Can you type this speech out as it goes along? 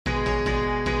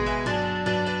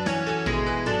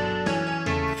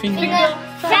Finger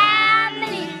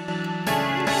Family.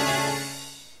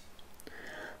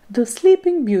 The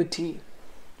Sleeping Beauty.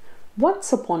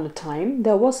 Once upon a time,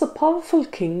 there was a powerful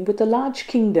king with a large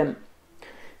kingdom.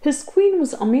 His queen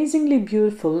was amazingly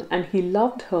beautiful and he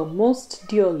loved her most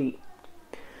dearly.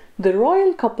 The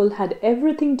royal couple had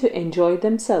everything to enjoy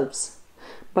themselves,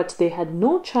 but they had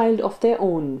no child of their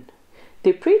own.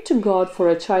 They prayed to God for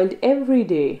a child every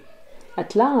day.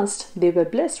 At last, they were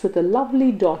blessed with a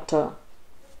lovely daughter.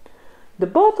 The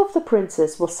birth of the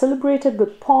princess was celebrated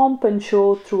with pomp and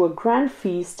show through a grand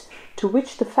feast to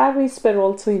which the fairies were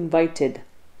also invited.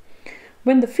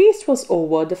 When the feast was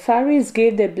over, the fairies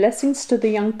gave their blessings to the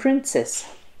young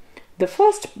princess. The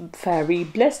first fairy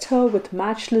blessed her with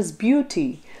matchless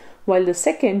beauty, while the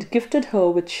second gifted her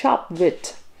with sharp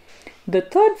wit. The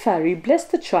third fairy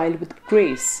blessed the child with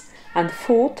grace, and the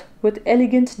fourth with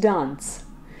elegant dance.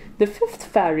 The fifth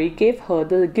fairy gave her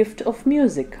the gift of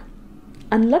music.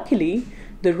 Unluckily,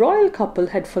 the royal couple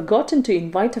had forgotten to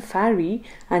invite a fairy,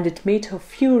 and it made her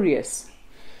furious.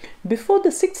 Before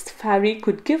the sixth fairy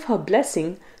could give her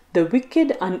blessing, the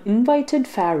wicked, uninvited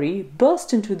fairy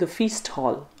burst into the feast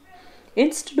hall.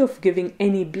 Instead of giving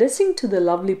any blessing to the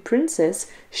lovely princess,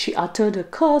 she uttered a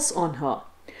curse on her.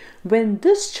 When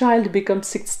this child becomes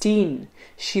 16,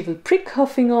 she will prick her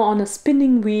finger on a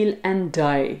spinning wheel and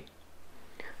die.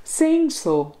 Saying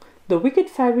so, the wicked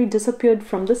fairy disappeared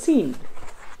from the scene.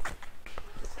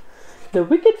 The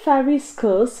wicked fairy's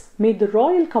curse made the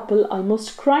royal couple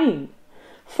almost crying.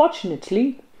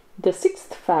 Fortunately, the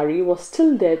sixth fairy was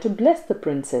still there to bless the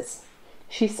princess.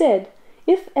 She said,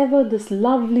 "If ever this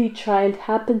lovely child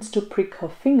happens to prick her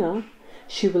finger,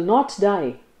 she will not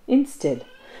die. Instead,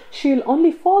 she will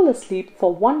only fall asleep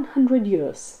for 100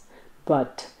 years.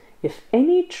 But if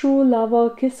any true lover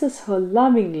kisses her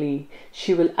lovingly,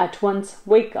 she will at once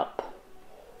wake up."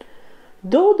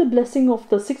 Though the blessing of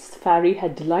the sixth fairy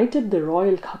had delighted the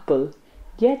royal couple,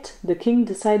 yet the king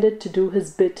decided to do his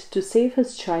bit to save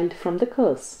his child from the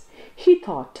curse. He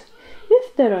thought,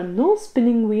 "If there are no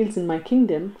spinning wheels in my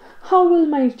kingdom, how will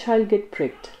my child get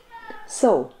pricked?"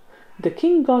 So, the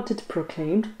king got it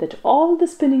proclaimed that all the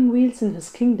spinning wheels in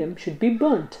his kingdom should be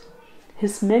burnt.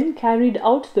 His men carried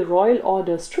out the royal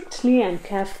order strictly and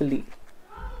carefully.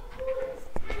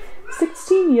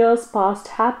 16 years passed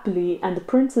happily, and the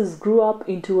princess grew up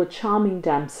into a charming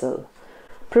damsel.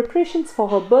 Preparations for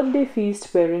her birthday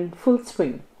feast were in full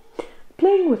swing.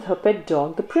 Playing with her pet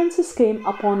dog, the princess came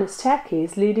upon a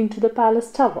staircase leading to the palace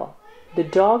tower. The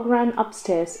dog ran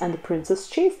upstairs and the princess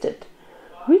chased it.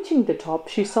 Reaching the top,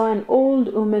 she saw an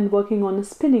old woman working on a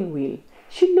spinning wheel.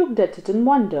 She looked at it in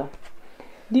wonder.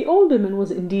 The old woman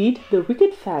was indeed the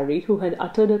wicked fairy who had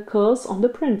uttered a curse on the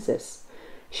princess.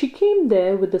 She came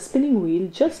there with the spinning wheel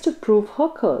just to prove her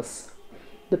curse.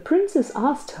 The princess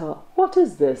asked her, "What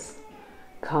is this?"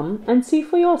 "Come and see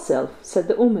for yourself," said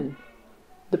the woman.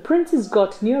 The princess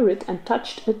got near it and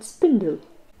touched its spindle.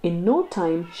 In no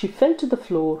time she fell to the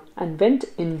floor and went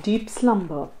in deep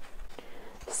slumber.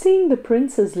 Seeing the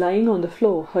princess lying on the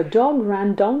floor, her dog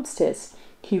ran downstairs.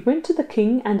 He went to the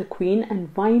king and the queen and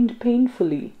whined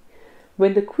painfully.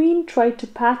 When the queen tried to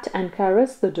pat and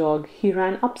caress the dog, he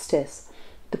ran upstairs.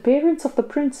 The parents of the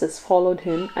princess followed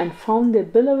him and found their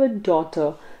beloved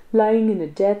daughter lying in a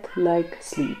death-like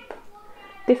sleep.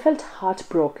 They felt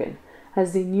heartbroken,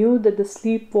 as they knew that the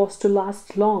sleep was to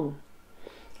last long.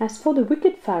 As for the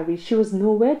wicked fairy, she was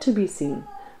nowhere to be seen,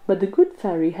 but the good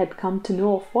fairy had come to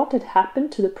know of what had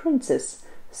happened to the princess,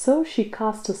 so she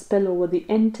cast a spell over the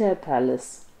entire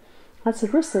palace. As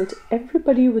a result,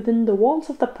 everybody within the walls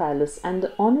of the palace and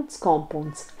on its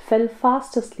compounds fell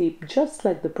fast asleep just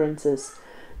like the princess.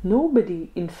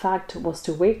 Nobody, in fact, was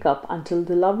to wake up until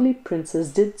the lovely princess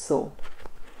did so.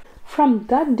 From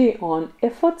that day on,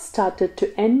 efforts started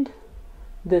to end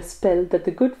the spell that the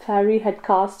good fairy had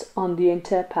cast on the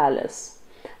entire palace.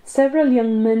 Several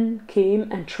young men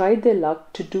came and tried their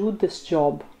luck to do this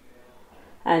job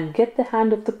and get the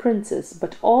hand of the princess,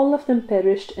 but all of them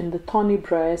perished in the thorny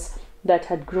briars that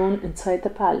had grown inside the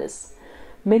palace.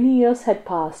 Many years had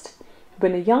passed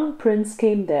when a young prince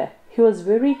came there. He was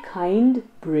very kind,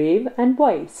 brave, and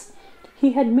wise.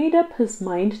 He had made up his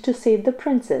mind to save the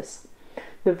princess.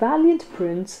 The valiant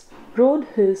prince rode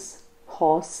his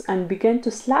horse and began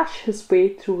to slash his way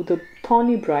through the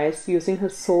thorny briars using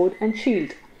his sword and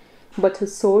shield. But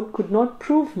his sword could not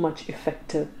prove much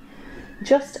effective.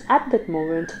 Just at that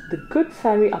moment, the good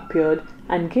fairy appeared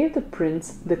and gave the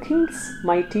prince the king's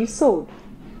mighty sword.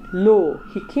 Lo,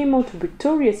 he came out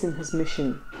victorious in his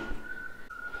mission.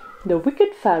 The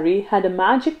wicked fairy had a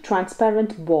magic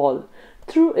transparent ball.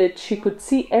 Through it she could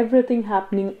see everything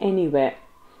happening anywhere.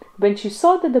 When she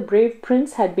saw that the brave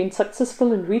prince had been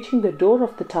successful in reaching the door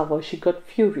of the tower, she got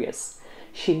furious.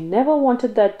 She never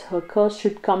wanted that her curse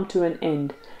should come to an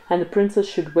end and the princess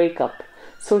should wake up,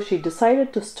 so she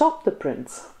decided to stop the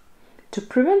prince. To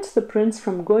prevent the prince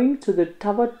from going to the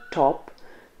tower top,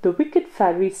 the wicked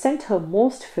fairy sent her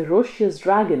most ferocious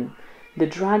dragon. The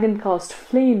dragon cast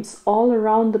flames all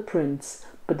around the prince,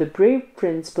 but the brave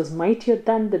prince was mightier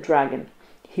than the dragon.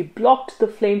 He blocked the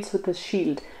flames with his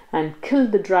shield and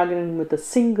killed the dragon with a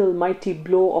single mighty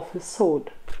blow of his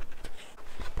sword.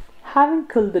 Having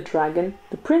killed the dragon,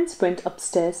 the prince went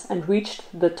upstairs and reached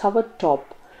the tower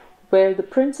top, where the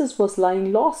princess was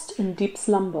lying lost in deep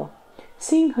slumber.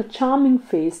 Seeing her charming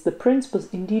face, the prince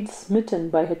was indeed smitten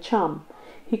by her charm.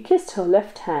 He kissed her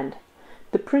left hand.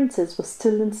 The princess was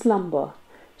still in slumber.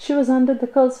 She was under the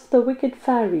curse of the wicked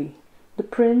fairy. The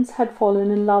prince had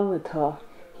fallen in love with her.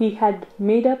 He had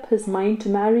made up his mind to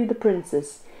marry the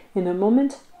princess. In a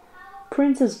moment,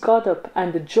 princess got up,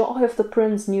 and the joy of the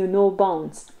prince knew no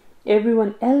bounds.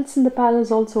 Everyone else in the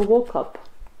palace also woke up.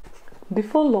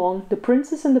 Before long, the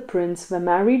princess and the prince were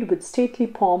married with stately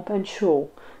pomp and show.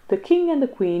 The king and the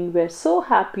queen were so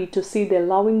happy to see their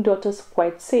loving daughters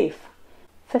quite safe.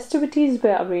 Festivities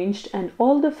were arranged, and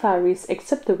all the fairies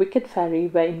except the wicked fairy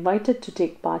were invited to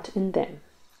take part in them.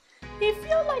 If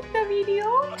you like the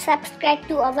video, subscribe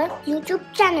to our YouTube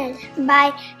channel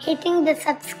by hitting the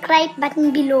subscribe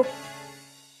button below.